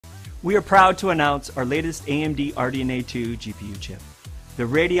We are proud to announce our latest AMD RDNA 2 GPU chip, the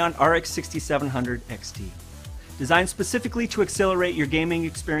Radeon RX 6700 XT. Designed specifically to accelerate your gaming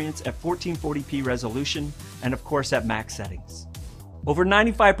experience at 1440p resolution and of course at max settings. Over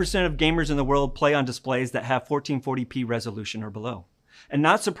 95% of gamers in the world play on displays that have 1440p resolution or below. And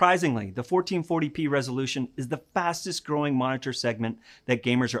not surprisingly, the 1440p resolution is the fastest growing monitor segment that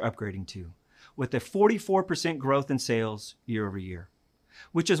gamers are upgrading to, with a 44% growth in sales year over year.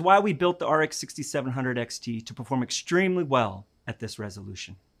 Which is why we built the RX 6700 XT to perform extremely well at this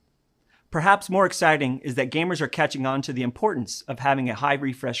resolution. Perhaps more exciting is that gamers are catching on to the importance of having a high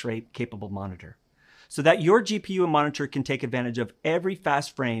refresh rate capable monitor, so that your GPU and monitor can take advantage of every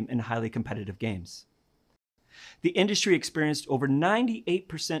fast frame in highly competitive games. The industry experienced over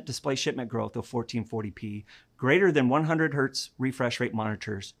 98% display shipment growth of 1440p, greater than 100 Hz refresh rate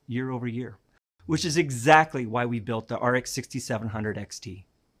monitors year over year, which is exactly why we built the RX 6700 XT.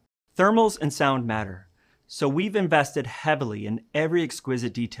 Thermals and sound matter, so we've invested heavily in every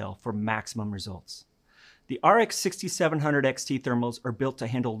exquisite detail for maximum results. The RX 6700 XT thermals are built to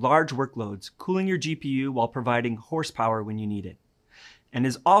handle large workloads, cooling your GPU while providing horsepower when you need it, and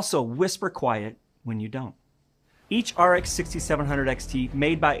is also whisper quiet when you don't. Each RX 6700 XT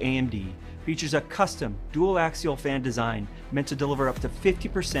made by AMD features a custom dual axial fan design meant to deliver up to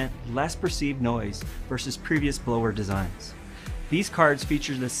 50% less perceived noise versus previous blower designs. These cards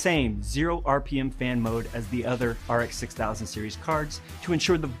feature the same 0 RPM fan mode as the other RX 6000 series cards to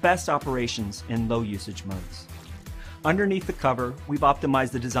ensure the best operations in low usage modes. Underneath the cover, we've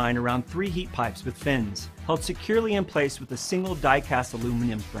optimized the design around 3 heat pipes with fins held securely in place with a single die-cast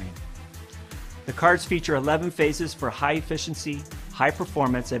aluminum frame. The cards feature 11 phases for high efficiency, high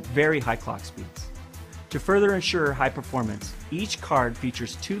performance at very high clock speeds. To further ensure high performance, each card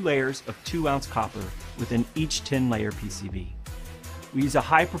features 2 layers of 2-ounce copper within each 10-layer PCB. We use a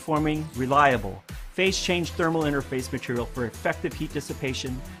high-performing, reliable, phase-change thermal interface material for effective heat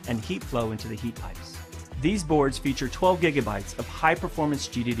dissipation and heat flow into the heat pipes. These boards feature 12 GB of high-performance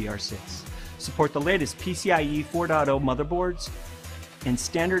GDDR6, support the latest PCIe 4.0 motherboards, and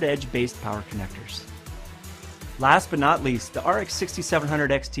standard edge-based power connectors. Last but not least, the RX 6700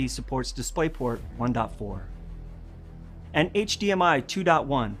 XT supports DisplayPort 1.4 and HDMI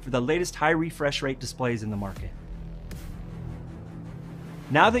 2.1 for the latest high refresh rate displays in the market.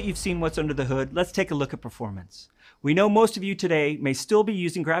 Now that you've seen what's under the hood, let's take a look at performance. We know most of you today may still be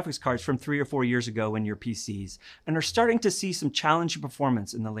using graphics cards from 3 or 4 years ago in your PCs and are starting to see some challenging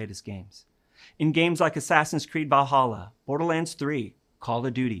performance in the latest games. In games like Assassin's Creed Valhalla, Borderlands 3, Call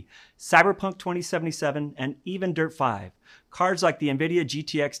of Duty, Cyberpunk 2077, and even Dirt 5, cards like the NVIDIA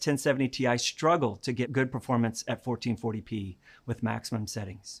GTX 1070 Ti struggle to get good performance at 1440p with maximum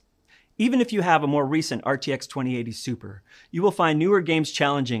settings. Even if you have a more recent RTX 2080 Super, you will find newer games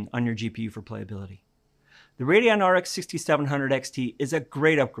challenging on your GPU for playability. The Radeon RX 6700 XT is a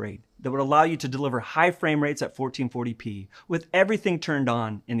great upgrade that would allow you to deliver high frame rates at 1440p with everything turned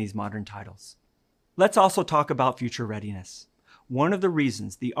on in these modern titles. Let's also talk about future readiness. One of the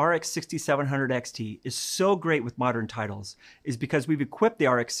reasons the RX 6700 XT is so great with modern titles is because we've equipped the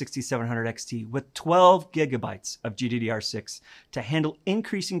RX 6700 XT with 12 GB of GDDR6 to handle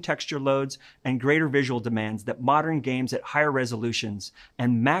increasing texture loads and greater visual demands that modern games at higher resolutions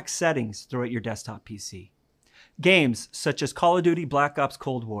and max settings throw at your desktop PC. Games such as Call of Duty Black Ops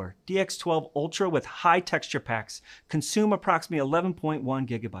Cold War DX12 Ultra with high texture packs consume approximately 11.1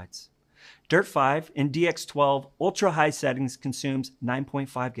 GB. Dirt 5 in DX12 ultra high settings consumes 9.5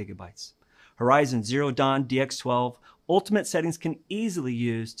 GB. Horizon Zero Dawn DX12 ultimate settings can easily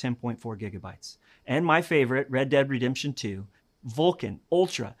use 10.4 GB. And my favorite, Red Dead Redemption 2, Vulkan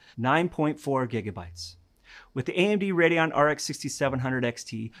Ultra 9.4 GB. With the AMD Radeon RX 6700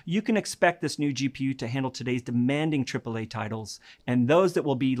 XT, you can expect this new GPU to handle today's demanding AAA titles and those that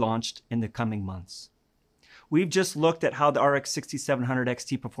will be launched in the coming months. We've just looked at how the RX 6700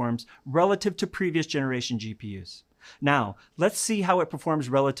 XT performs relative to previous generation GPUs. Now, let's see how it performs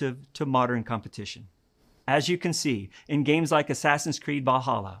relative to modern competition. As you can see, in games like Assassin's Creed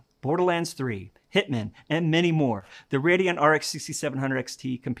Valhalla, Borderlands 3, Hitman, and many more, the Radeon RX 6700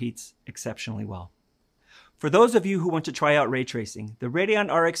 XT competes exceptionally well. For those of you who want to try out ray tracing, the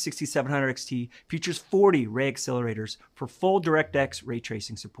Radeon RX 6700 XT features 40 ray accelerators for full DirectX ray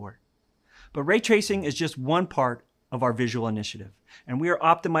tracing support. But ray tracing is just one part of our visual initiative, and we are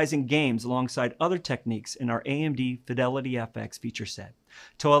optimizing games alongside other techniques in our AMD Fidelity FX feature set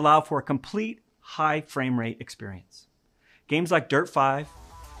to allow for a complete high frame rate experience. Games like Dirt 5,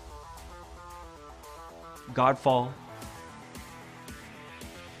 Godfall,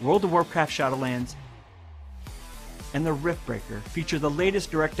 World of Warcraft Shadowlands, and the Riftbreaker feature the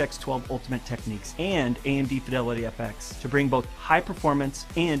latest DirectX 12 Ultimate techniques and AMD Fidelity FX to bring both high performance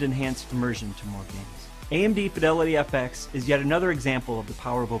and enhanced immersion to more games. AMD Fidelity FX is yet another example of the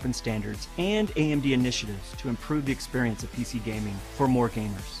power of open standards and AMD initiatives to improve the experience of PC gaming for more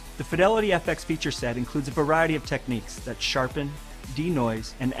gamers. The Fidelity FX feature set includes a variety of techniques that sharpen,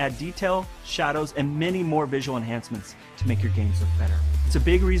 denoise, and add detail, shadows, and many more visual enhancements to make your games look better. It's a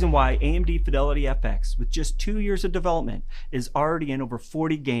big reason why AMD Fidelity FX, with just 2 years of development, is already in over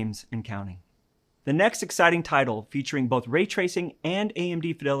 40 games and counting. The next exciting title featuring both ray tracing and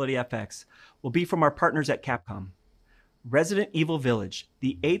AMD Fidelity FX will be from our partners at Capcom. Resident Evil Village,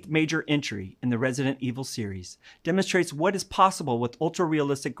 the 8th major entry in the Resident Evil series, demonstrates what is possible with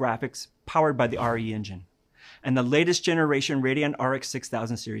ultra-realistic graphics powered by the RE engine, and the latest generation Radeon RX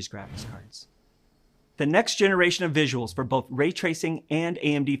 6000 series graphics cards. The next generation of visuals for both ray tracing and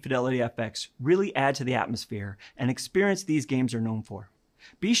AMD Fidelity FX really add to the atmosphere and experience these games are known for.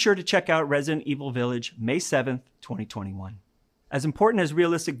 Be sure to check out Resident Evil Village May 7th, 2021. As important as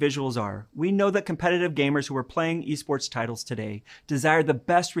realistic visuals are, we know that competitive gamers who are playing esports titles today desire the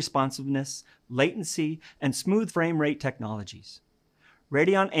best responsiveness, latency, and smooth frame rate technologies.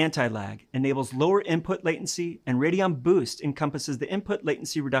 Radeon Anti-Lag enables lower input latency, and Radeon Boost encompasses the input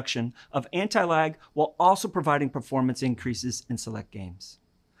latency reduction of anti-lag while also providing performance increases in select games.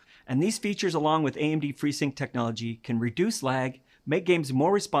 And these features, along with AMD FreeSync technology, can reduce lag, make games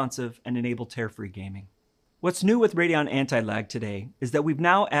more responsive, and enable tear-free gaming. What's new with Radeon Anti-Lag today is that we've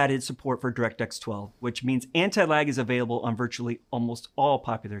now added support for DirectX 12, which means anti-lag is available on virtually almost all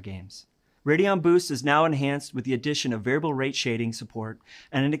popular games. Radeon Boost is now enhanced with the addition of variable rate shading support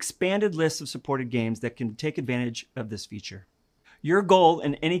and an expanded list of supported games that can take advantage of this feature. Your goal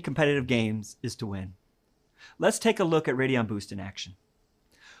in any competitive games is to win. Let's take a look at Radeon Boost in action.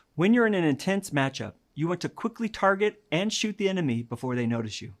 When you're in an intense matchup, you want to quickly target and shoot the enemy before they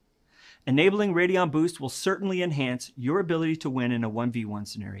notice you. Enabling Radeon Boost will certainly enhance your ability to win in a 1v1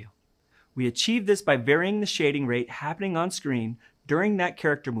 scenario. We achieve this by varying the shading rate happening on screen during that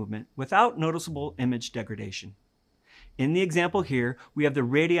character movement without noticeable image degradation. In the example here, we have the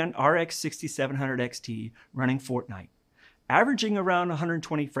Radeon RX 6700 XT running Fortnite, averaging around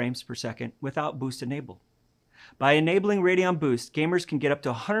 120 frames per second without boost enabled. By enabling Radeon Boost, gamers can get up to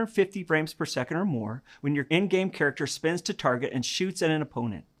 150 frames per second or more when your in-game character spins to target and shoots at an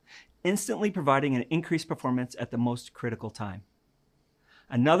opponent, instantly providing an increased performance at the most critical time.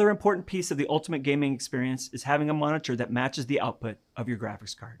 Another important piece of the ultimate gaming experience is having a monitor that matches the output of your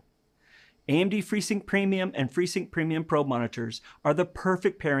graphics card. AMD FreeSync Premium and FreeSync Premium Pro monitors are the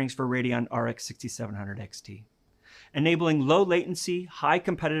perfect pairings for Radeon RX 6700 XT, enabling low latency, high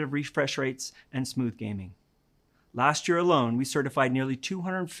competitive refresh rates, and smooth gaming. Last year alone, we certified nearly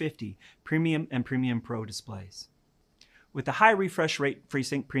 250 Premium and Premium Pro displays. With the high refresh rate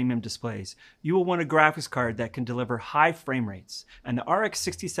FreeSync Premium displays, you will want a graphics card that can deliver high frame rates, and the RX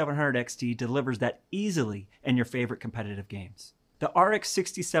 6700 XT delivers that easily in your favorite competitive games. The RX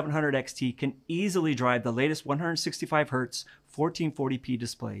 6700 XT can easily drive the latest 165Hz 1440p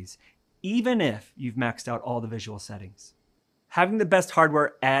displays, even if you've maxed out all the visual settings. Having the best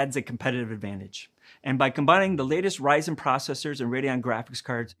hardware adds a competitive advantage. And by combining the latest Ryzen processors and Radeon graphics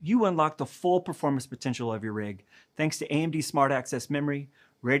cards, you unlock the full performance potential of your rig, thanks to AMD Smart Access Memory,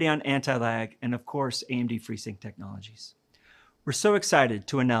 Radeon Anti-Lag, and of course, AMD FreeSync technologies. We're so excited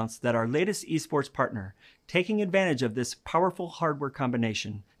to announce that our latest esports partner, taking advantage of this powerful hardware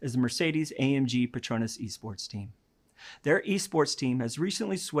combination, is the Mercedes-AMG Petronas esports team. Their esports team has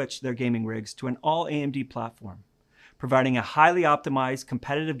recently switched their gaming rigs to an all-AMD platform, providing a highly optimized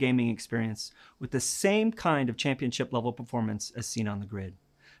competitive gaming experience with the same kind of championship-level performance as seen on the grid,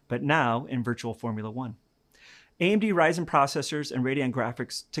 but now in virtual Formula One. AMD Ryzen processors and Radeon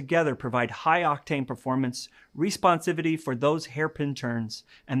graphics together provide high-octane performance, responsivity for those hairpin turns,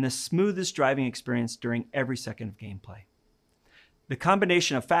 and the smoothest driving experience during every second of gameplay. The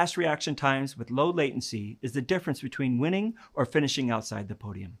combination of fast reaction times with low latency is the difference between winning or finishing outside the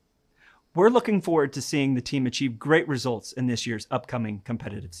podium. We're looking forward to seeing the team achieve great results in this year's upcoming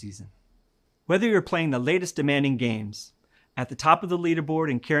competitive season. Whether you're playing the latest demanding games, at the top of the leaderboard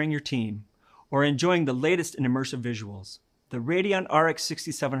and carrying your team, or enjoying the latest in immersive visuals, the Radeon RX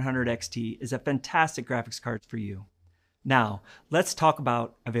 6700 XT is a fantastic graphics card for you. Now, let's talk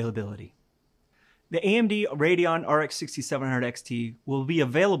about availability. The AMD Radeon RX 6700 XT will be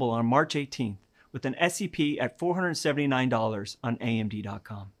available on March 18th with an SEP at $479 on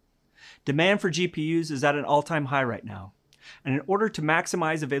AMD.com. Demand for GPUs is at an all-time high right now. And in order to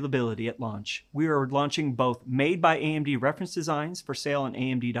maximize availability at launch, we are launching both made by AMD reference designs for sale on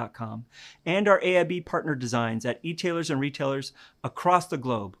AMD.com and our AIB partner designs at e-tailers and retailers across the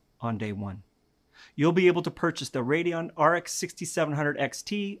globe on day one. You'll be able to purchase the Radeon RX 6700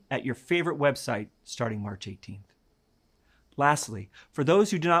 XT at your favorite website starting March 18th. Lastly, for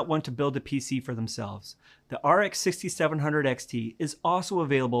those who do not want to build a PC for themselves, the RX 6700 XT is also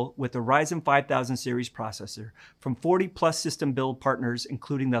available with the Ryzen 5000 series processor from 40+ system build partners,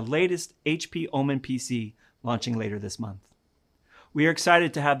 including the latest HP Omen PC launching later this month. We are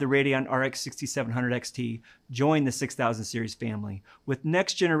excited to have the Radeon RX 6700 XT join the 6000 series family with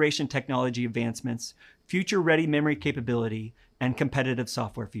next-generation technology advancements, future-ready memory capability, and competitive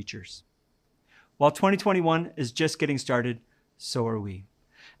software features. While 2021 is just getting started, so are we.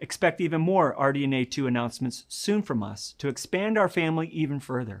 Expect even more RDNA 2 announcements soon from us to expand our family even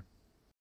further.